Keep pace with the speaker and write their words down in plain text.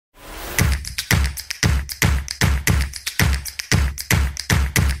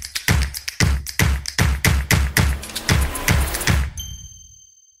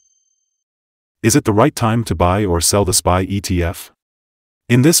Is it the right time to buy or sell the SPY ETF?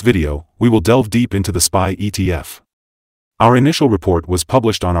 In this video, we will delve deep into the SPY ETF. Our initial report was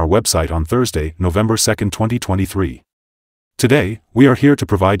published on our website on Thursday, November 2, 2023. Today, we are here to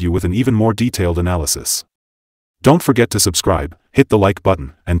provide you with an even more detailed analysis. Don't forget to subscribe, hit the like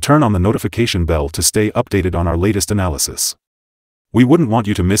button, and turn on the notification bell to stay updated on our latest analysis. We wouldn't want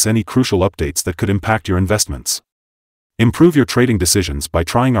you to miss any crucial updates that could impact your investments. Improve your trading decisions by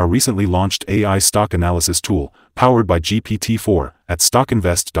trying our recently launched AI stock analysis tool, powered by GPT-4, at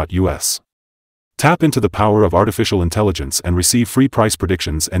StockInvest.us. Tap into the power of artificial intelligence and receive free price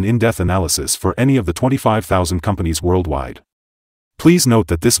predictions and in-depth analysis for any of the 25,000 companies worldwide. Please note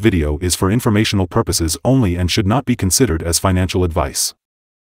that this video is for informational purposes only and should not be considered as financial advice.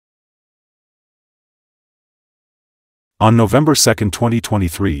 On November 2,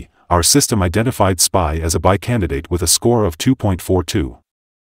 2023, our system identified SPY as a buy candidate with a score of 2.42.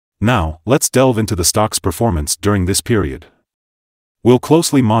 Now, let's delve into the stock's performance during this period. We'll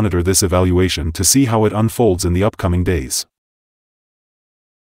closely monitor this evaluation to see how it unfolds in the upcoming days.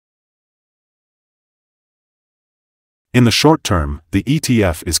 In the short term, the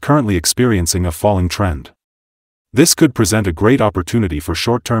ETF is currently experiencing a falling trend. This could present a great opportunity for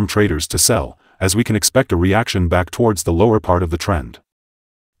short-term traders to sell, as we can expect a reaction back towards the lower part of the trend.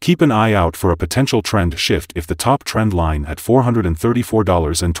 Keep an eye out for a potential trend shift if the top trend line at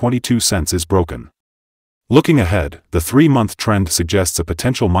 $434.22 is broken. Looking ahead, the 3-month trend suggests a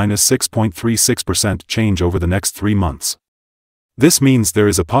potential minus 6.36% change over the next 3 months. This means there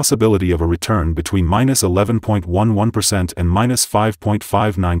is a possibility of a return between minus 11.11% and minus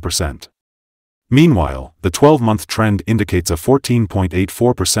 5.59%. Meanwhile, the 12-month trend indicates a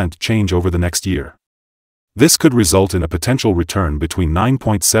 14.84% change over the next year. This could result in a potential return between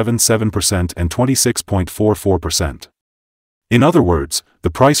 9.77% and 26.44%. In other words,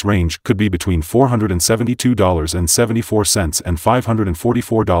 the price range could be between $472.74 and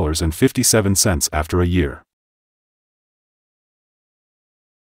 $544.57 after a year.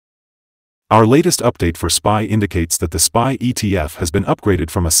 Our latest update for SPY indicates that the SPY ETF has been upgraded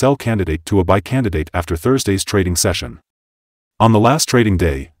from a sell candidate to a buy candidate after Thursday's trading session. On the last trading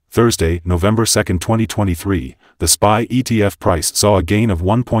day, Thursday, November 2, 2023, the SPY ETF price saw a gain of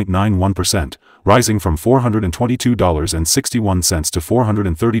 1.91%, rising from $422.61 to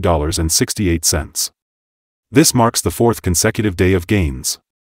 $430.68. This marks the 4th consecutive day of gains.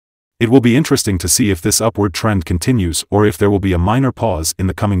 It will be interesting to see if this upward trend continues or if there will be a minor pause in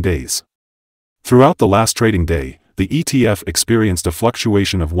the coming days. Throughout the last trading day, the ETF experienced a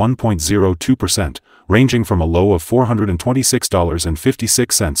fluctuation of 1.02%, ranging from a low of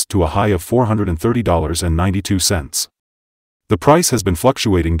 $426.56 to a high of $430.92. The price has been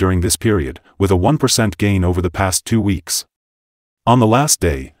fluctuating during this period, with a 1% gain over the past 2 weeks. On the last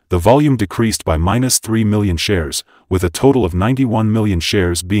day, the volume decreased by minus 3 million shares, with a total of 91 million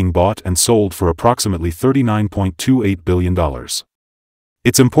shares being bought and sold for approximately $39.28 billion.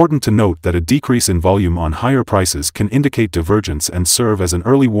 It's important to note that a decrease in volume on higher prices can indicate divergence and serve as an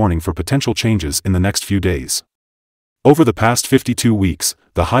early warning for potential changes in the next few days. Over the past 52 weeks,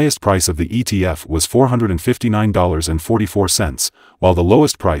 the highest price of the ETF was $459.44, while the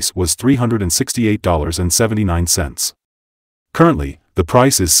lowest price was $368.79. Currently, the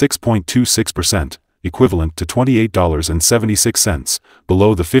price is 6.26%, equivalent to $28.76,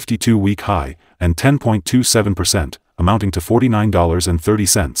 below the 52-week high, and 10.27%, amounting to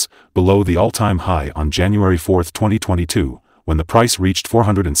 $49.30, below the all-time high on January 4, 2022, when the price reached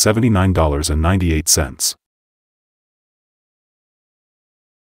 $479.98.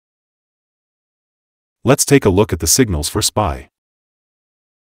 Let's take a look at the signals for SPY.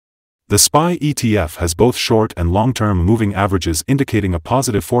 The SPY ETF has both short and long-term moving averages indicating a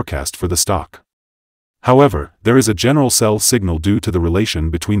positive forecast for the stock. However, there is a general sell signal due to the relation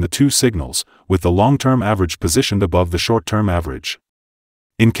between the two signals, with the long-term average positioned above the short-term average.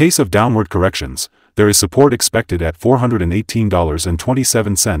 In case of downward corrections, there is support expected at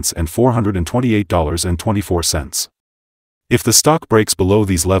 $418.27 and $428.24. If the stock breaks below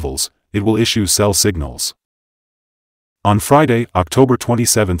these levels, it will issue sell signals. On Friday, October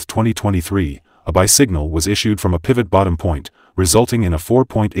 27, 2023, a buy signal was issued from a pivot bottom point, resulting in a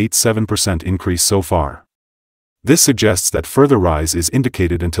 4.87% increase so far. This suggests that further rise is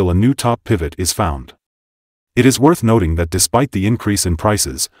indicated until a new top pivot is found. It is worth noting that despite the increase in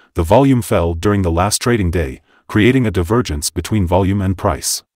prices, the volume fell during the last trading day, creating a divergence between volume and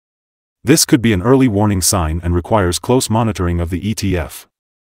price. This could be an early warning sign and requires close monitoring of the ETF.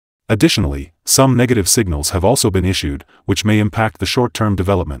 Additionally, some negative signals have also been issued, which may impact the short-term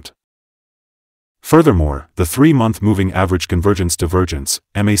development. Furthermore, the 3-month moving average convergence divergence,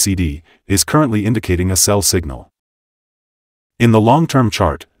 MACD, is currently indicating a sell signal. In the long-term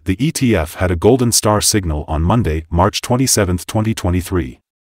chart, the ETF had a golden star signal on Monday, March 27, 2023.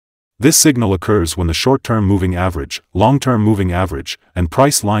 This signal occurs when the short-term moving average, long-term moving average, and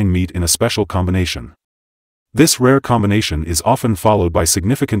price line meet in a special combination. This rare combination is often followed by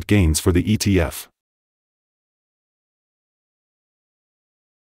significant gains for the ETF.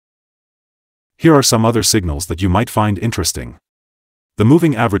 Here are some other signals that you might find interesting. The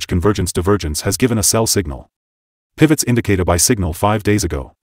moving average convergence divergence has given a sell signal. Pivots indicate a buy signal 5 days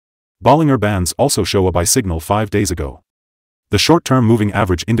ago. Bollinger Bands also show a buy signal 5 days ago. The short-term moving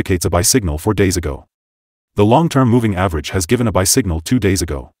average indicates a buy signal 4 days ago. The long-term moving average has given a buy signal 2 days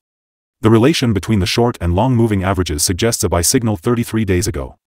ago. The relation between the short and long moving averages suggests a buy signal 33 days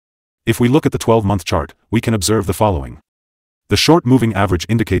ago. If we look at the 12-month chart, we can observe the following. The short moving average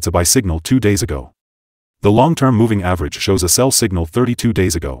indicates a buy signal 2 days ago. The long-term moving average shows a sell signal 32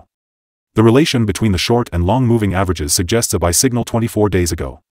 days ago. The relation between the short and long moving averages suggests a buy signal 24 days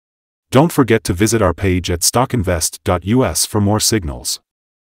ago. Don't forget to visit our page at StockInvest.us for more signals.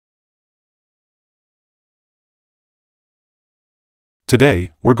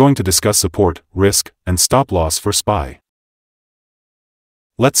 Today, we're going to discuss support, risk, and stop loss for SPY.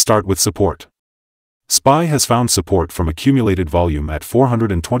 Let's start with support. SPY has found support from accumulated volume at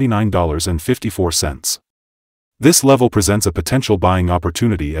 $429.54. This level presents a potential buying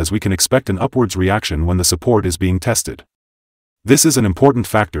opportunity as we can expect an upwards reaction when the support is being tested. This is an important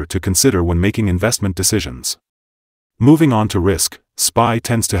factor to consider when making investment decisions. Moving on to risk, SPY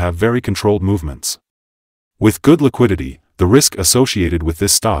tends to have very controlled movements. With good liquidity, the risk associated with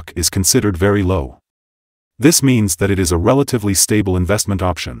this stock is considered very low. This means that it is a relatively stable investment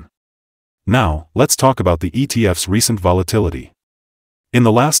option. Now, let's talk about the ETF's recent volatility. In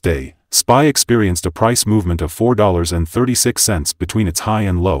the last day, SPY experienced a price movement of $4.36 between its high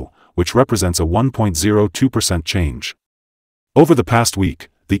and low, which represents a 1.02% change. Over the past week,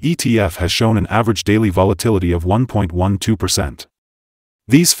 the ETF has shown an average daily volatility of 1.12%.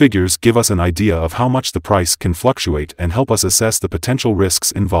 These figures give us an idea of how much the price can fluctuate and help us assess the potential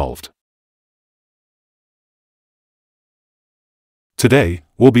risks involved. Today,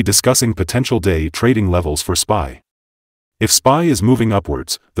 we'll be discussing potential day trading levels for SPY. If SPY is moving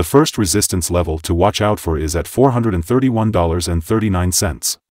upwards, the first resistance level to watch out for is at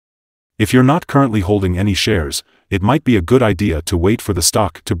 $431.39. If you're not currently holding any shares, it might be a good idea to wait for the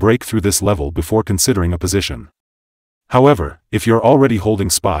stock to break through this level before considering a position. However, if you're already holding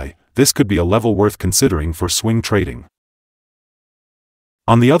SPY, this could be a level worth considering for swing trading.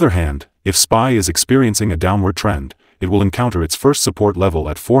 On the other hand, if SPY is experiencing a downward trend, it will encounter its first support level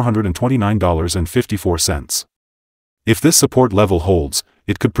at $429.54. If this support level holds,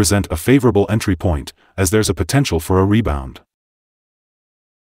 it could present a favorable entry point, as there's a potential for a rebound.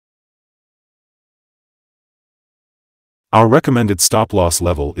 Our recommended stop-loss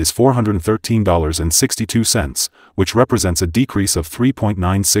level is $413.62, which represents a decrease of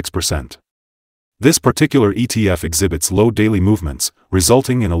 3.96%. This particular ETF exhibits low daily movements,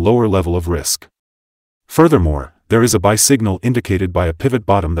 resulting in a lower level of risk. Furthermore, there is a buy signal indicated by a pivot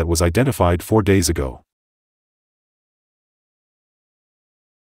bottom that was identified 4 days ago.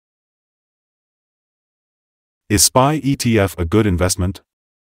 Is SPY ETF a good investment?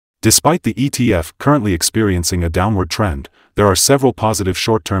 Despite the ETF currently experiencing a downward trend, there are several positive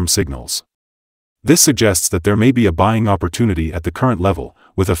short-term signals. This suggests that there may be a buying opportunity at the current level,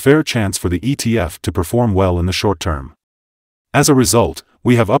 with a fair chance for the ETF to perform well in the short term. As a result,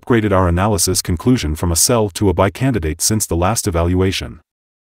 we have upgraded our analysis conclusion from a sell to a buy candidate since the last evaluation.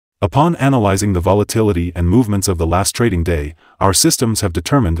 Upon analyzing the volatility and movements of the last trading day, our systems have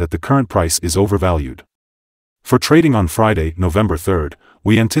determined that the current price is overvalued. For trading on Friday, November 3rd,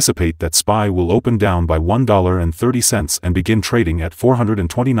 we anticipate that SPY will open down by $1.30 and begin trading at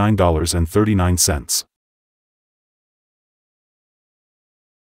 $429.39.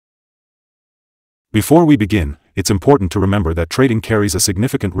 Before we begin, it's important to remember that trading carries a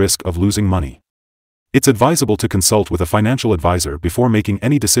significant risk of losing money. It's advisable to consult with a financial advisor before making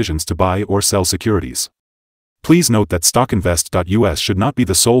any decisions to buy or sell securities. Please note that StockInvest.us should not be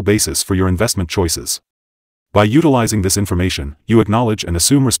the sole basis for your investment choices. By utilizing this information, you acknowledge and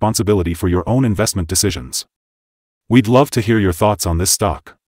assume responsibility for your own investment decisions. We'd love to hear your thoughts on this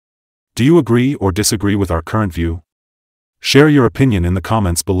stock. Do you agree or disagree with our current view? Share your opinion in the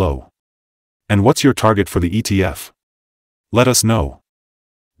comments below. And what's your target for the ETF? Let us know.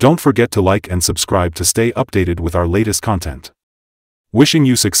 Don't forget to like and subscribe to stay updated with our latest content. Wishing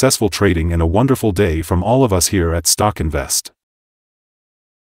you successful trading and a wonderful day from all of us here at StockInvest.